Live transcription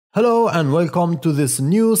Hello and welcome to this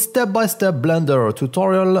new step-by-step Blender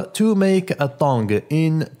tutorial to make a tongue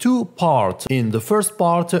in two parts. In the first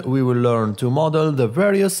part, we will learn to model the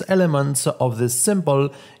various elements of this simple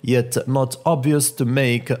yet not obvious to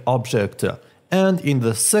make object. And in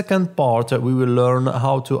the second part, we will learn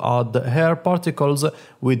how to add hair particles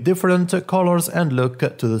with different colors and look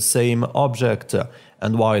to the same object.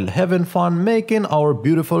 And while having fun making our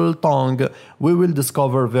beautiful tongue, we will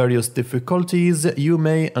discover various difficulties you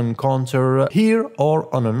may encounter here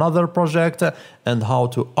or on another project and how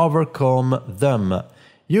to overcome them.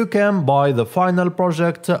 You can buy the final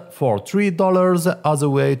project for $3 as a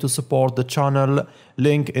way to support the channel,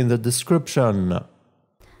 link in the description.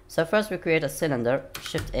 So first we create a cylinder,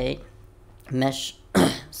 Shift A, mesh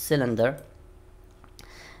cylinder,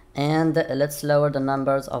 and let's lower the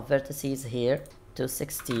numbers of vertices here to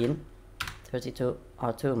 16. 32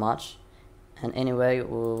 are too much, and anyway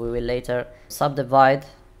we will later subdivide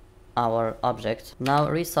our object. Now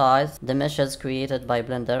resize. The meshes created by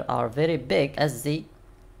Blender are very big as Z,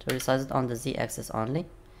 to resize it on the Z axis only,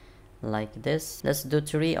 like this. Let's do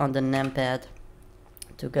 3 on the numpad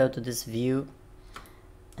to go to this view,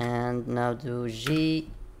 and now do G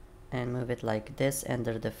and move it like this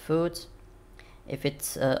under the foot. If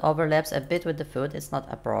it overlaps a bit with the foot, it's not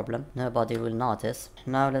a problem, nobody will notice.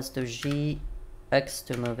 Now let's do GX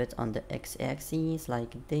to move it on the x-axis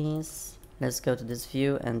like this. Let's go to this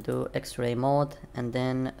view and do X-ray mode, and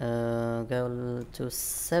then go to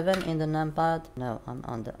 7 in the numpad. No, I'm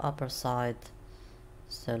on the upper side,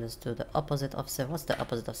 so let's do the opposite of 7. What's the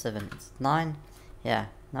opposite of 7? It's 9. Yeah,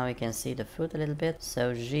 now we can see the foot a little bit.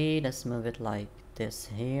 So G, let's move it like this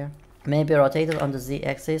here. Maybe rotate it on the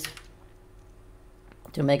Z-axis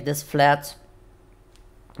to make this flat,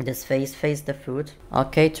 this face the foot.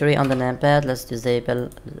 Okay, 3 on the numpad. Let's disable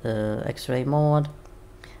X-ray mode.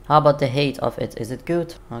 How about the height of it? Is it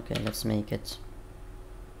good? Okay, let's make it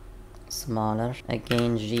smaller.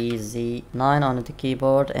 Again G, Z, 9 on the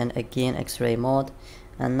keyboard, and again X-ray mode.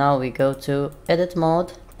 And now we go to edit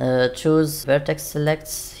mode, choose vertex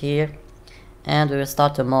selects here, and we will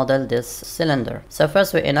start to model this cylinder. So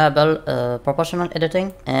first we enable proportional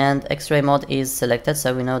editing, and X-ray mode is selected,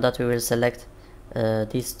 so we know that we will select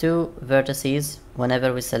these two vertices.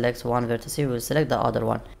 Whenever we select one vertex, we will select the other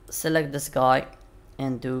one. Select this guy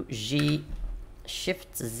and do G,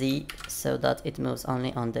 Shift Z, so that it moves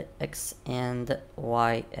only on the X and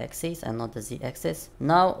Y axis and not the Z axis.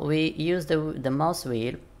 Now we use the mouse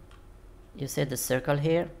wheel. You see the circle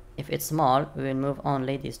here. If it's small, we will move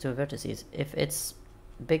only these two vertices. If it's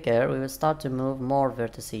bigger, we will start to move more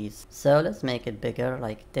vertices. So let's make it bigger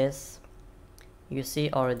like this. You see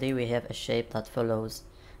already we have a shape that follows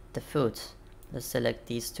the foot. Let's select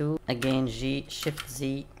these two. Again G, Shift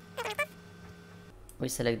Z. We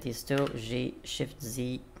select these two, G, Shift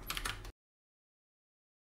Z.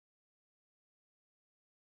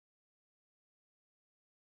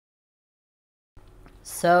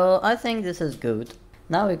 So I think this is good.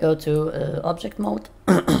 Now we go to object mode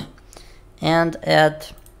and add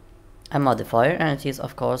a modifier, and it is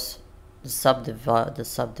of course the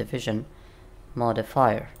subdivision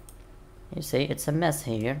modifier. You see it's a mess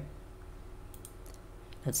here.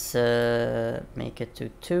 Let's make it to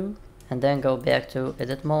 2 and then go back to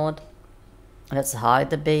edit mode. Let's hide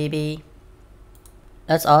the baby.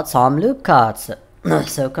 Let's add some loop cuts.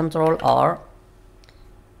 So ctrl R,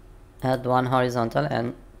 add one horizontal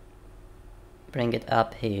and bring it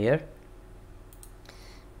up here,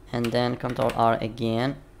 and then ctrl R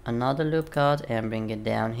again, another loop cut, and bring it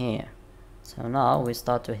down here. So now we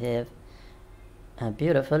start to have a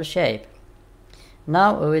beautiful shape.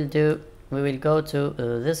 Now we will go to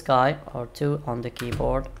this guy, or 2 on the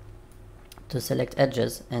keyboard, to select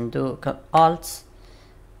edges, and do Alt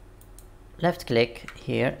left click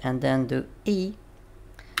here and then do E.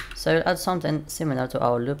 So we'll add something similar to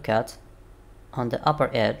our loop cut on the upper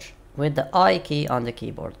edge with the I key on the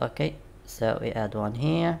keyboard. Okay, so we add one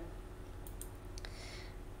here,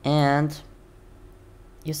 and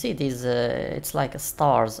you see these it's like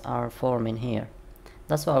stars are forming here.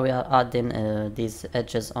 That's why we are adding these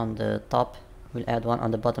edges on the top. We'll add one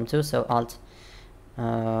on the bottom too, so Alt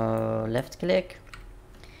left click.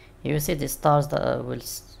 You see these stars that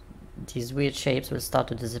these weird shapes will start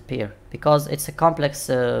to disappear because it's a complex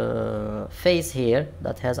face here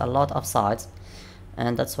that has a lot of sides,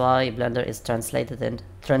 and that's why Blender is translating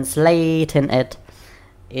it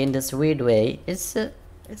in this weird way. It's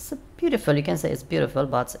beautiful. You can say it's beautiful,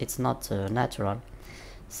 but it's not natural.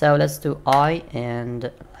 So let's do I and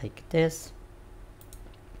like this,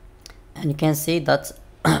 and you can see that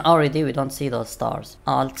already we don't see those stars.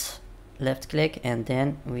 Alt left click, and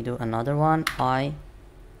then we do another one, I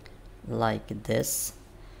like this.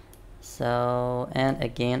 So, and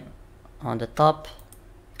again on the top,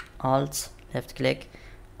 Alt, left click,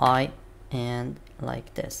 I, and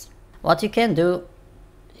like this. What you can do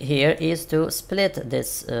here is to split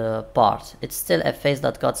this part. It's still a face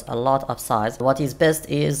that got a lot of sides. What is best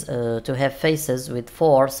is to have faces with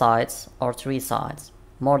 4 sides or 3 sides.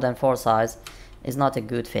 More than 4 sides is not a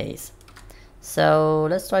good face. So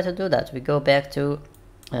let's try to do that. We go back to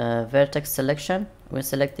vertex selection. We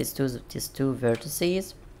select these two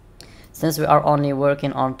vertices. Since we are only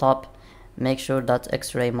working on top, make sure that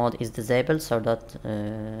X-ray mode is disabled so that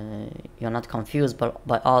you're not confused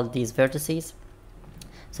by all these vertices.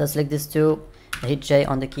 So select these two, hit J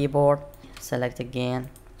on the keyboard, select again,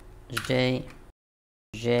 J,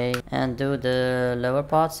 and do the lower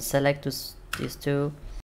parts. Select these two,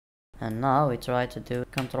 and now we try to do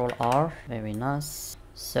ctrl R. Very nice.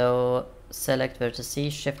 So select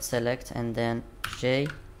vertices, shift select, and then J,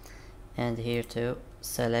 and here too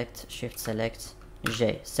select, shift select,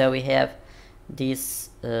 J. So we have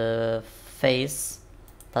this face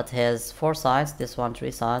that has 4 sides, this one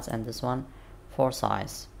 3 sides, and this one 4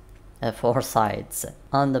 sides. 4 sides.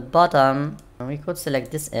 On the bottom we could select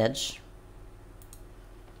this edge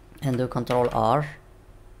and do ctrl R.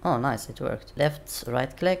 Oh nice, it worked. Left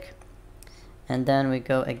right click, and then we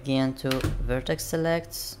go again to vertex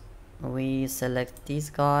select. We select these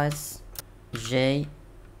guys, J.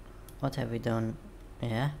 What have we done?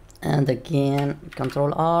 Yeah, and again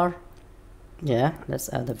ctrl R. Yeah, let's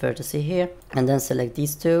add the vertex here, and then select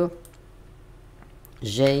these two,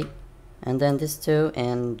 J, and then these two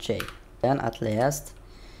and J. Then at last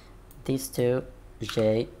these two,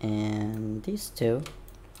 J, and these two,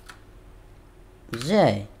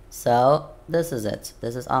 J. So this is it.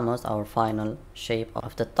 This is almost our final shape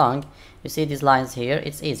of the tongue. You see these lines here?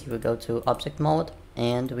 It's easy. We go to object mode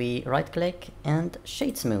and we right click and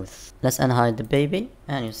shade smooth. Let's unhide the baby,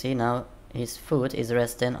 and you see now his foot is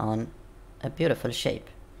resting on a beautiful shape.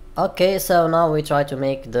 Okay, so now we try to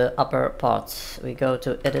make the upper parts. We go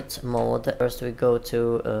to edit mode. First we go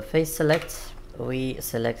to face select. We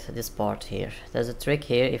select this part here. There's a trick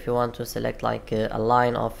here. If you want to select like a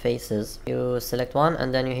line of faces, you select one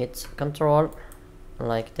and then you hit Ctrl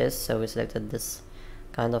like this. So we selected this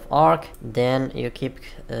kind of arc. Then you keep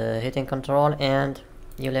hitting Ctrl and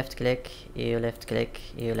you left click, you left click,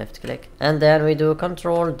 you left click, and then we do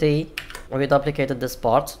Ctrl D. We duplicated this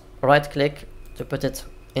part. Right click to put it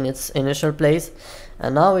in its initial place,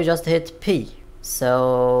 and now we just hit P.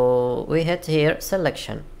 So we hit here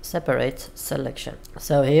selection, separate selection.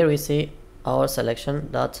 So here we see our selection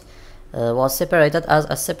that was separated as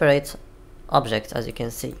a separate object, as you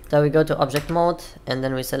can see. So we go to object mode and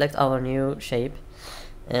then we select our new shape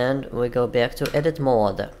and we go back to edit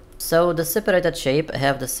mode. So the separated shape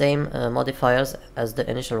have the same modifiers as the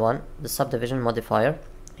initial one, the subdivision modifier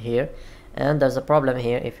here. And there's a problem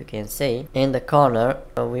here, if you can see, in the corner.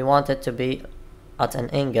 We want it to be at an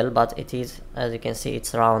angle, but it is, as you can see,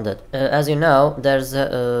 it's rounded. As you know, there's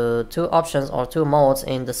 2 options or 2 modes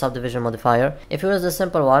in the subdivision modifier. If you use the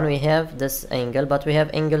simple one, we have this angle, but we have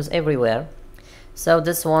angles everywhere, so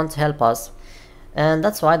this won't help us. And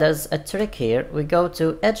that's why there's a trick here. We go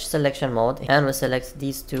to edge selection mode and we select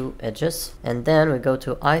these 2 edges, and then we go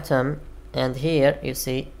to item, and here you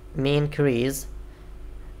see mean crease.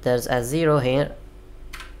 There's a 0 here.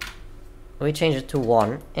 We change it to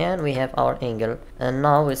 1 and we have our angle. And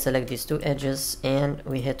now we select these 2 edges and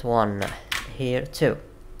we hit 1 here too.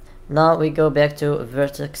 Now we go back to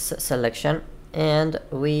vertex selection and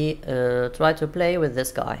we try to play with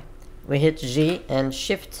this guy. We hit G and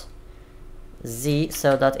shift Z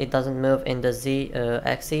so that it doesn't move in the Z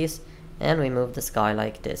axis, and we move this guy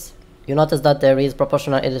like this. You notice that there is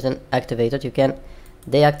proportional editing activated. You can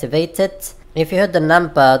deactivate it. If you hit the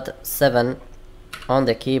numpad 7 on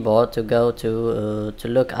the keyboard to go to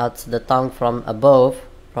look at the tongue from above,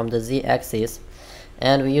 from the Z axis,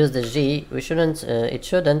 and we use the G, we shouldn't it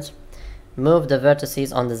shouldn't move the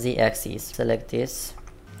vertices on the Z axis. Select this,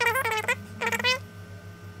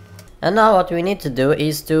 and now what we need to do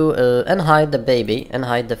is to unhide the baby,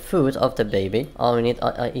 unhide the foot of the baby. All we need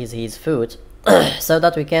is his foot so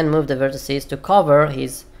that we can move the vertices to cover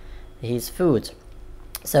his foot.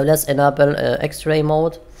 So let's enable X-ray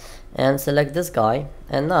mode and select this guy,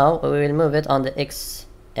 and now we will move it on the X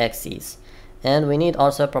axis, and we need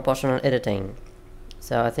also proportional editing.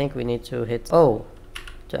 So I think we need to hit O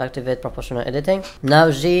to activate proportional editing.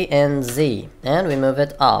 Now G and Z, and we move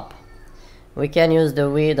it up. We can use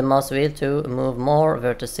the mouse wheel to move more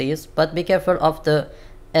vertices, but be careful of the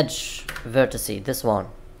edge vertice, this one.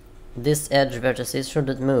 This edge vertices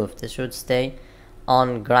shouldn't move, they should stay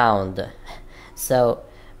on ground. So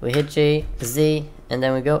we hit G, Z, and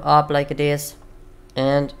then we go up like this,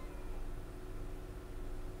 and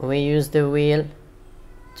we use the wheel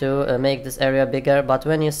to make this area bigger. But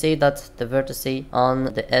when you see that the vertex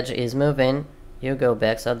on the edge is moving, you go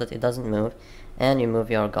back so that it doesn't move, and you move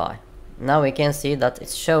your guy. Now we can see that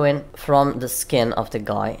it's showing from the skin of the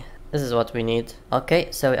guy. This is what we need. Okay,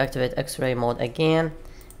 so we activate X-ray mode again,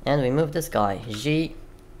 and we move this guy. G,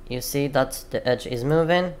 you see that the edge is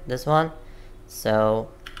moving, this one. So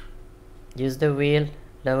use the wheel,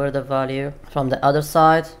 lower the value from the other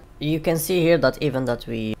side. You can see here that even that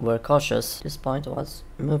we were cautious, this point was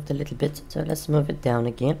moved a little bit. So let's move it down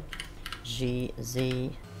again. G,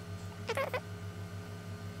 Z,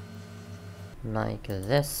 like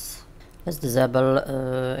this. Let's disable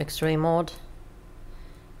X-ray mode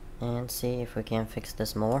and see if we can fix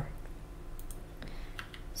this more.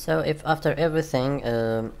 So if after everything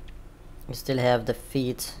you still have the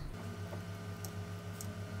feet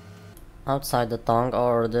outside the tongue,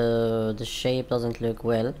 or the shape doesn't look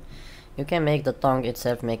well, you can make the tongue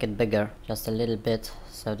itself, make it bigger just a little bit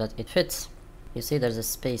so that it fits. You see there's a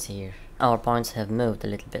space here. Our points have moved a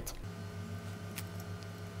little bit.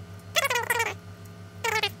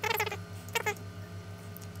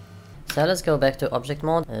 So let's go back to object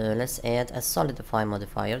mode. Let's add a solidify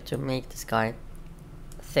modifier to make this guy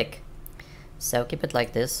thick. So keep it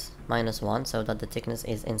like this, -1, so that the thickness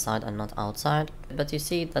is inside and not outside. But you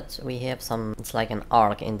see that we have some, it's like an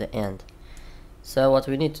arc in the end. So what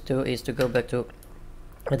we need to do is to go back to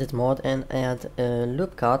edit mode and add a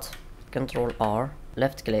loop cut, ctrl R,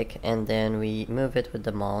 left click, and then we move it with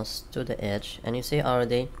the mouse to the edge, and you see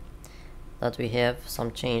already that we have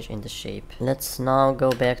some change in the shape. Let's now go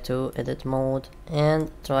back to edit mode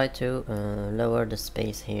and try to lower the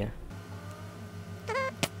space here.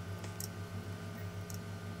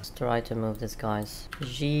 Let's try to move this guys.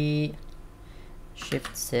 G,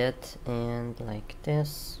 shift Z, and like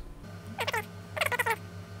this.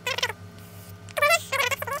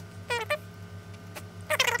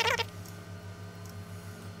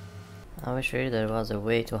 I wish really there was a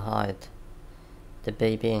way to hide the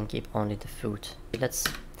baby and keep only the foot. Let's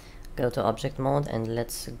go to object mode and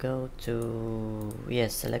let's go to,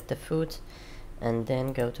 yes, select the foot and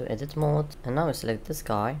then go to edit mode, and now we select this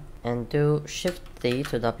guy and do shift D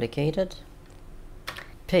to duplicate it,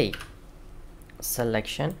 P,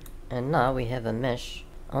 selection, and now we have a mesh,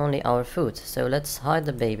 only our foot. So let's hide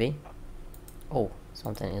the baby. Oh,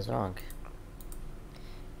 something is wrong.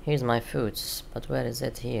 Here's my foot, but where is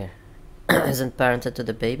it here? Isn't parented to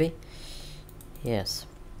the baby? Yes.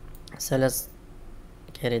 So let's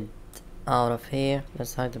get it out of here.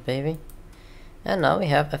 Let's hide the baby. And now we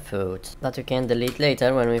have a foot that we can delete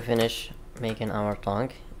later when we finish making our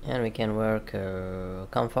tongue, and we can work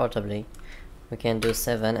comfortably. We can do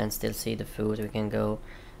 7 and still see the foot. We can go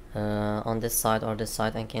on this side or this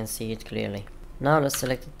side and can see it clearly. Now let's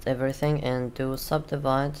select everything and do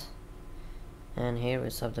subdivide, and here we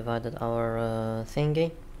subdivided our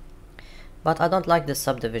thingy. But I don't like this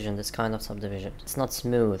subdivision, this kind of subdivision. It's not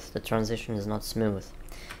smooth, the transition is not smooth.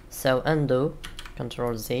 So undo,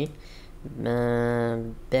 ctrl Z,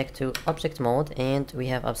 back to object mode, and we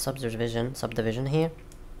have a subdivision here.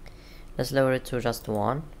 Let's lower it to just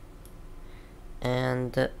 1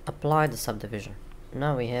 and apply the subdivision.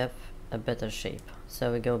 Now we have a better shape.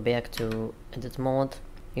 So we go back to edit mode.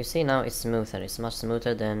 You see now it's smoother, it's much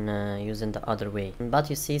smoother than using the other way. But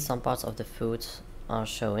you see some parts of the foot are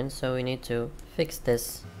showing, so we need to fix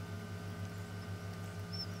this.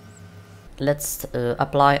 Let's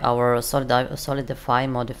apply our solidify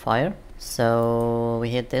modifier. So we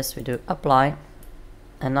hit this, we do apply,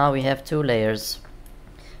 and now we have 2 layers,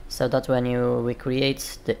 so that when we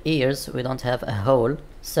create the ears we don't have a hole.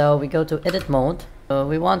 So we go to edit mode.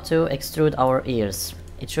 We want to extrude our ears.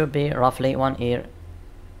 It should be roughly 1 ear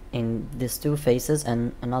in these 2 faces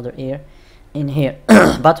and another ear in here.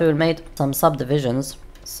 But we will make some subdivisions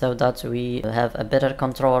so that we have a better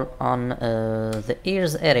control on the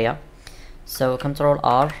ears area. So ctrl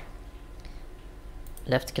R,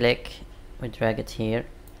 left click, we drag it here,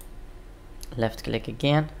 left click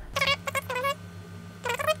again.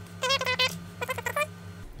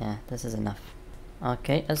 Yeah, this is enough.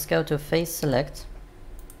 Okay, let's go to face select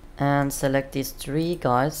and select these 3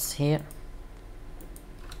 guys here,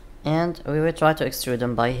 and we will try to extrude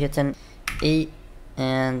them by hitting E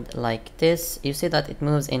and like this. You see that it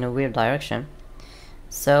moves in a weird direction,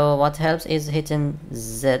 so what helps is hitting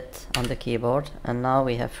Z on the keyboard, and now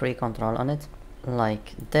we have free control on it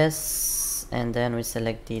like this, and then we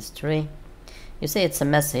select these 3. You see it's a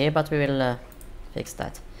mess here, but we will fix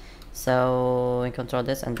that. So we control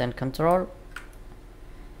this and then control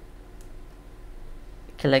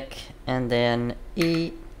click and then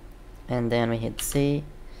E, and then we hit C,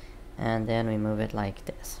 and then we move it like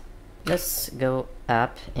this. Let's go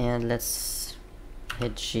up and let's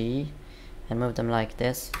hit G and move them like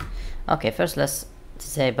this. Okay, first let's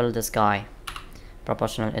disable this guy,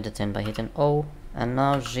 proportional editing, by hitting O, and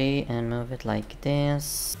now G and move it like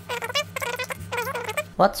this.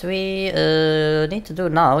 What we need to do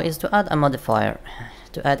now is to add a modifier,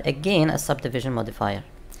 to add again a subdivision modifier,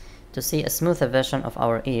 to see a smoother version of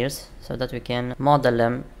our ears so that we can model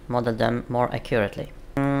them more accurately.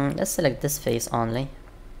 Let's select this face only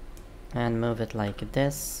and move it like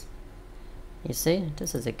this. You see,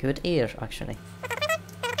 this is a good ear actually.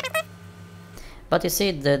 But you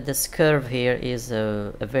see that this curve here is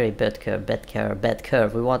a very bad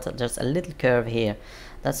curve. We want just a little curve here.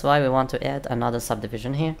 That's why we want to add another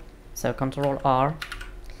subdivision here. So Ctrl R,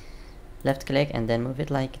 left click, and then move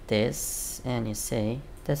it like this, and you see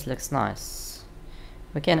this looks nice.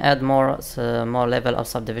 We can add more level of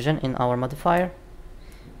subdivision in our modifier,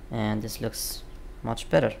 and this looks much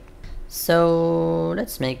better. So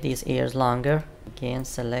let's make these ears longer. Again,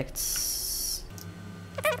 select,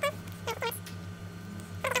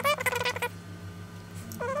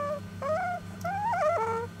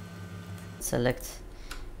 select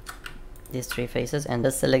these three faces, and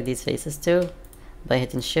let's select these faces too by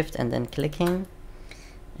hitting shift and then clicking,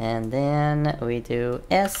 and then we do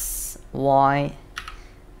S, Y,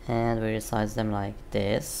 and we resize them like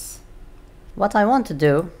this. What I want to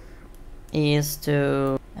do is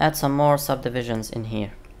to add some more subdivisions in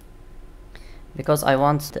here, because I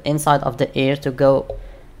want the inside of the ear to go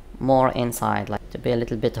more inside, like to be a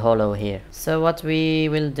little bit hollow here. So what we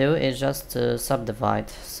will do is just subdivide.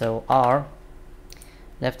 So R,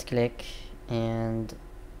 left click, and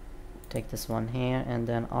take this one here, and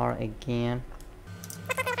then R again.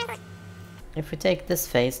 If we take this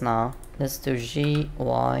face now, let's do G,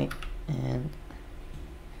 Y, and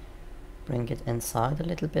bring it inside a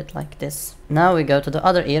little bit like this. Now we go to the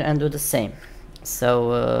other ear and do the same.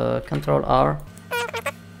 So Ctrl R,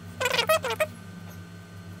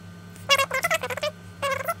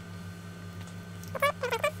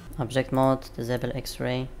 object mode, disable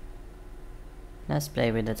X-ray. Let's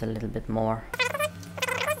play with it a little bit more.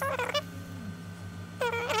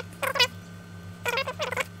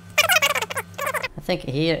 I think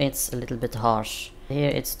here it's a little bit harsh. Here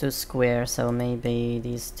it's too square, so maybe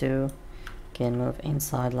these two can move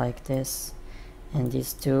inside like this, and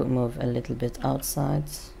these two move a little bit outside,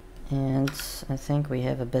 and I think we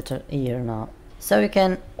have a better ear now. So we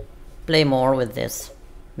can play more with this.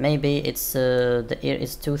 Maybe it's the ear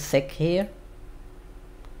is too thick here.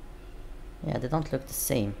 Yeah, they don't look the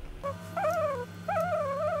same.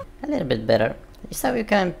 A little bit better. So you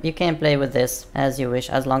can play with this as you wish,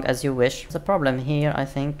 as long as you wish. The problem here, I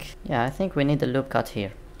think, yeah, I think we need a loop cut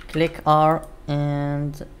here. Click R,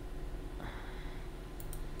 and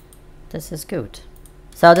this is good.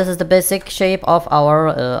 So this is the basic shape of our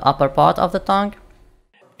upper part of the tongue.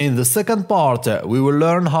 In the second part, we will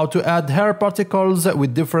learn how to add hair particles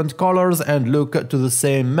with different colors and look to the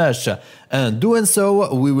same mesh. And doing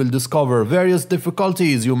so, we will discover various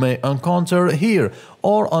difficulties you may encounter here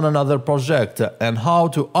or on another project and how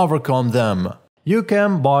to overcome them. You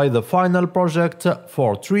can buy the final project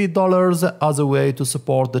for $3 as a way to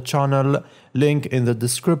support the channel, link in the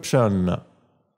description.